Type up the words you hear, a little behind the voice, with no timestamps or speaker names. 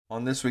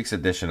On this week's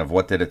edition of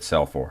What Did It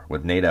Sell For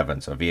with Nate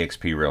Evans of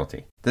eXp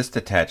Realty. This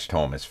detached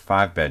home is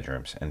 5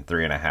 bedrooms and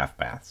 3.5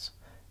 baths.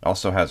 It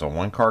also has a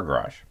 1-car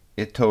garage.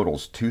 It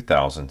totals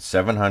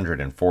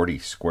 2,740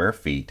 square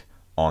feet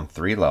on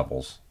 3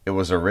 levels. It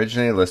was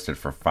originally listed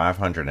for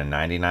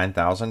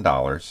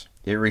 $599,000.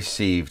 It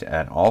received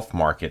an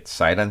off-market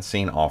sight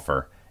unseen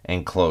offer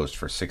and closed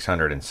for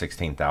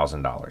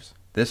 $616,000.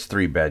 This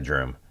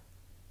 3-bedroom,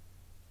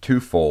 2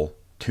 full,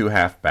 2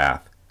 half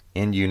bath,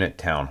 in-unit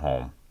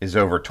townhome is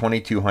over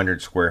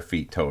 2,200 square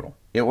feet total.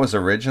 It was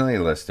originally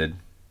listed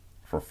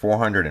for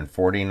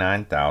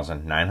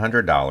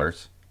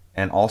 $449,900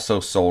 and also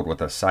sold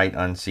with a sight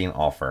unseen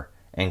offer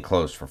and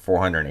closed for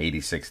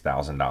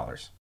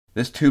 $486,000.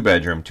 This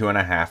 2-bedroom,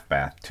 2.5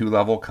 bath,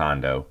 2-level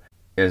condo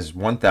is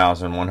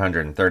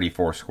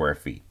 1,134 square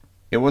feet.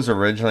 It was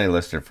originally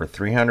listed for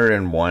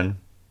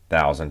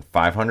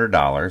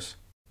 $301,500,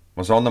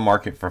 was on the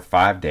market for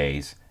 5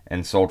 days,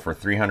 and sold for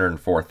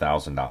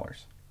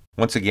 $304,000.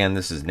 Once again,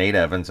 this is Nate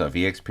Evans of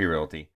eXp Realty.